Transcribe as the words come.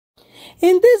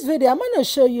In this video, I'm going to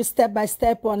show you step by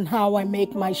step on how I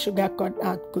make my sugar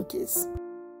cutout cookies.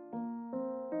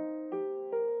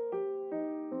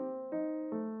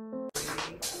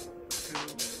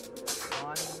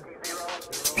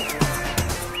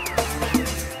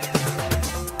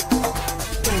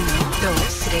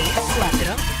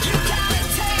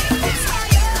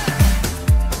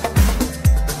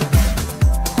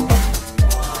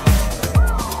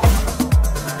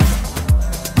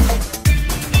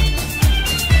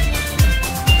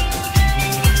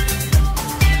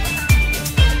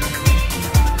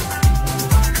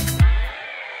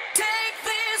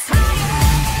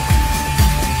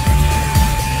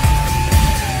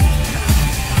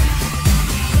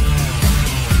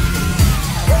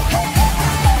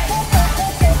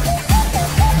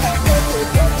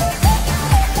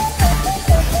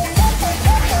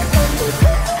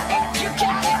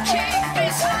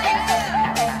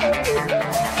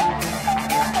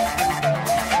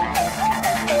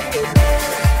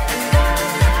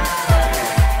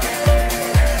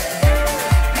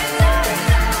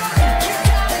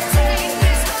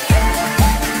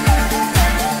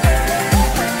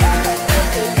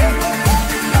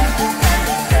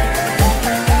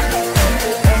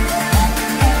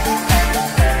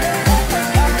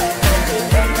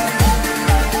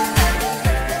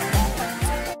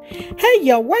 Hey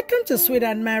y'all, welcome to Sweet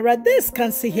and Myra. This is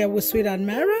Kansi here with Sweet and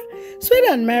Myra. Sweet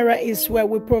and Myra is where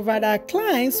we provide our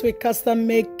clients with custom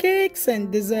made cakes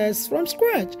and desserts from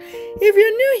scratch. If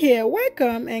you're new here,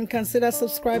 welcome and consider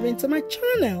subscribing to my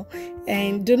channel.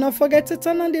 And do not forget to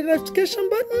turn on the notification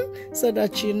button so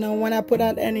that you know when I put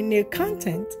out any new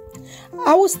content.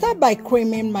 I will start by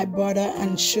creaming my butter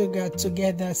and sugar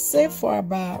together, say for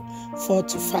about 4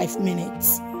 to 5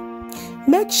 minutes.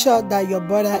 Make sure that your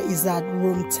butter is at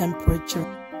room temperature.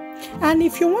 And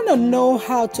if you want to know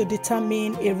how to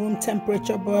determine a room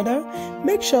temperature butter,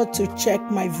 make sure to check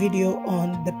my video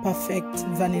on the perfect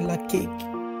vanilla cake.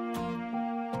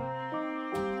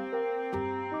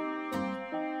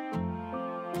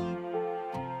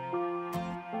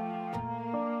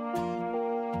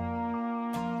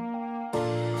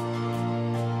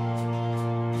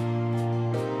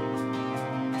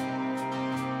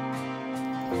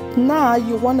 Now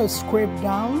you want to scrape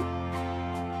down.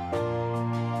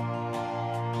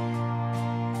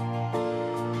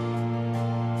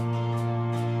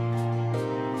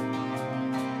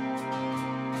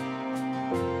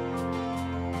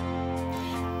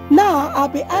 Now I'll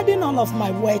be adding all of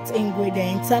my wet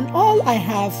ingredients, and all I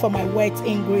have for my wet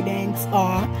ingredients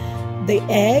are the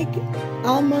egg,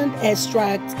 almond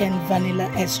extract and vanilla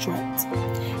extract.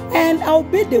 And I'll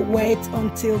beat the wet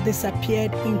until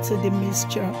disappeared into the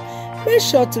mixture. Make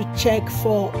sure to check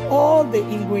for all the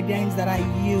ingredients that I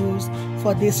use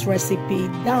for this recipe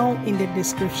down in the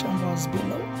description box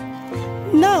below.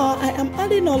 Now I am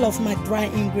adding all of my dry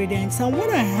ingredients, and what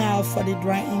I have for the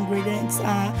dry ingredients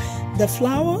are the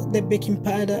flour, the baking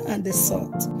powder and the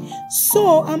salt.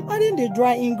 So I'm adding the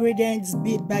dry ingredients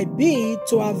bit by bit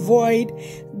to avoid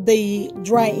the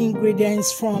dry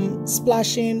ingredients from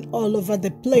splashing all over the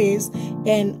place,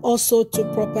 and also to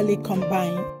properly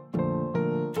combine.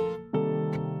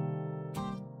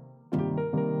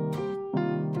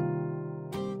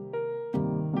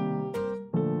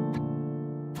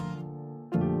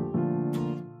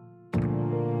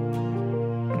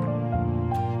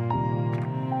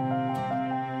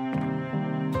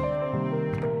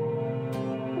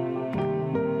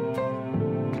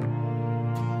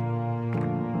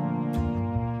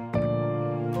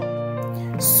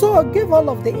 So give all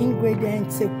of the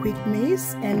ingredients a quick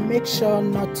mix and make sure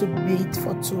not to beat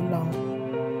for too long.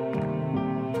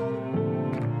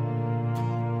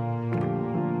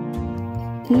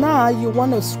 Now you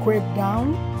want to scrape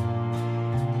down.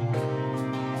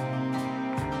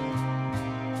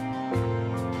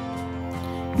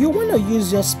 You want to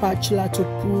use your spatula to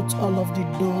put all of the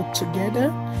dough together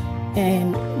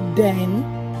and then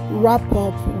wrap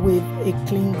up with a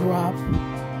cling wrap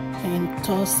and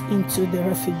toss into the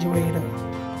refrigerator.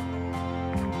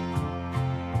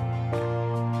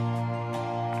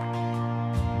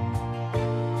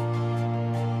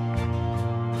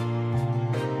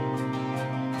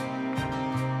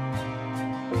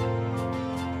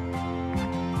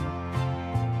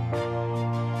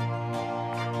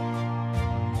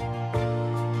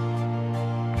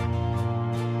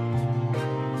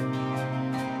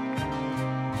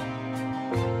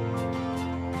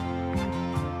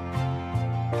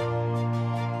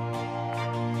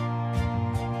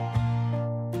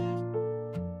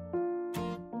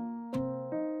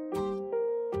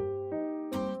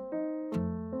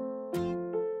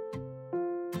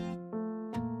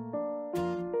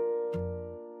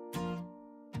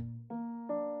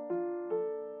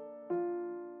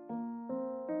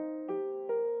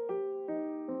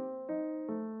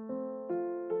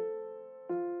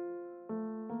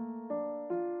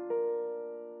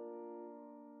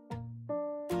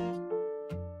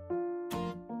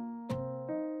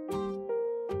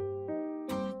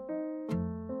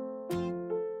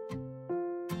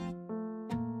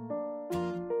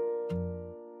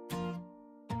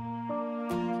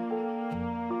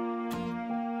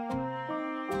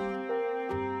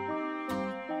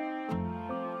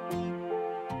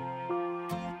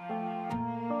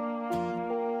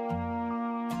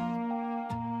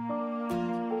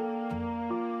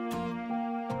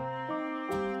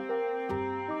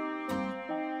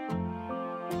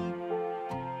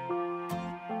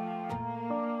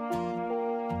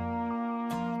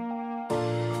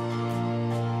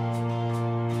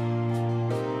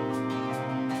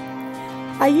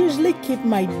 I usually keep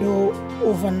my dough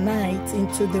overnight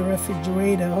into the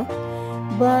refrigerator,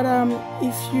 but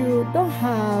if you don't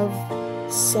have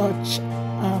such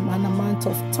an amount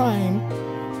of time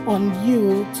on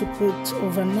you to put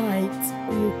overnight,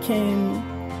 you can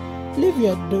leave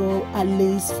your dough at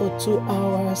least for 2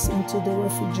 hours into the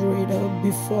refrigerator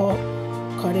before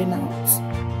cutting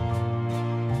out.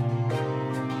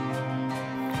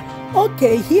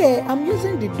 Okay, here I'm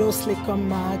using the dough slicker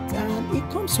mat, and it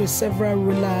comes with several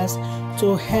rulers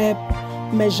to help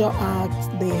measure out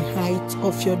the height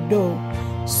of your dough.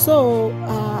 So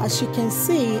as you can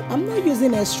see, I'm not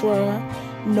using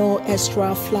no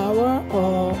extra flour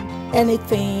or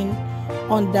anything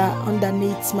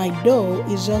underneath my dough.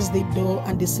 It's just the dough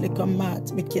and the slicker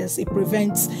mat, because it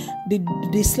prevents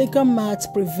the slicker mat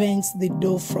prevents the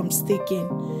dough from sticking,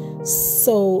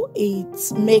 so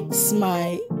it makes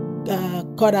my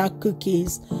cutout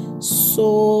cookies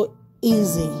so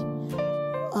easy.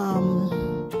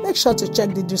 Make sure to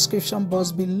check the description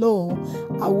box below.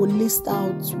 I will list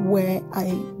out where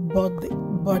I bought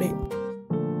it.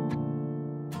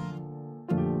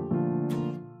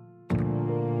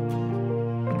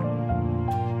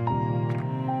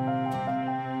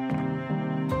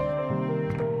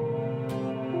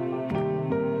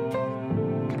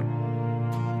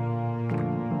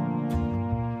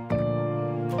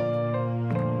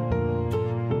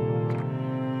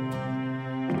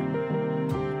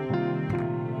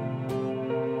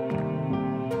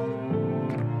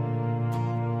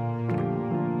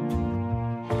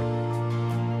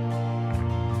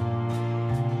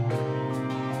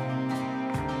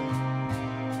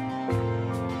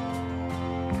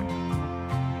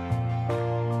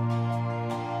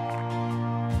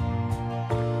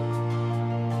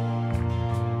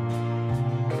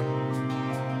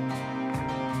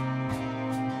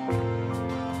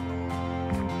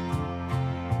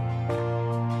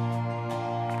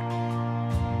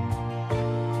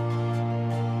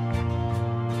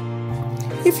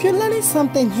 If you're learning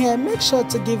something here, make sure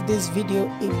to give this video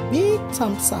a big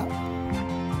thumbs up.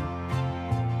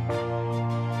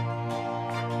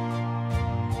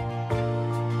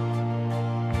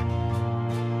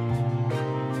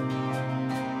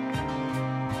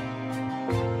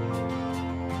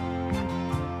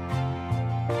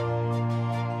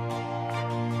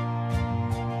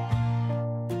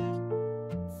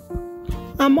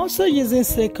 I'm also using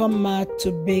silicone mat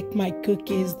to bake my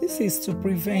cookies. This is to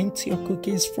prevent your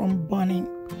cookies from burning.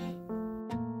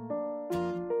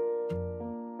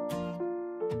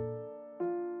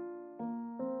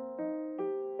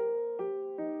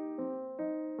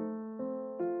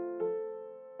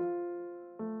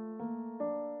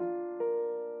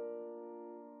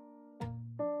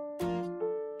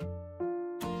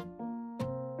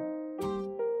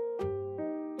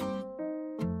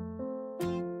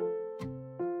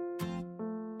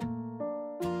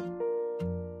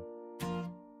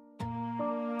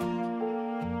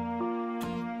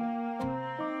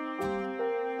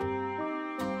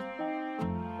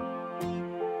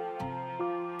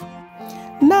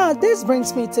 Now this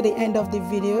brings me to the end of the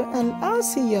video, and I'll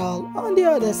see y'all on the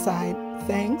other side.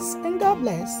 Thanks and God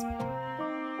bless.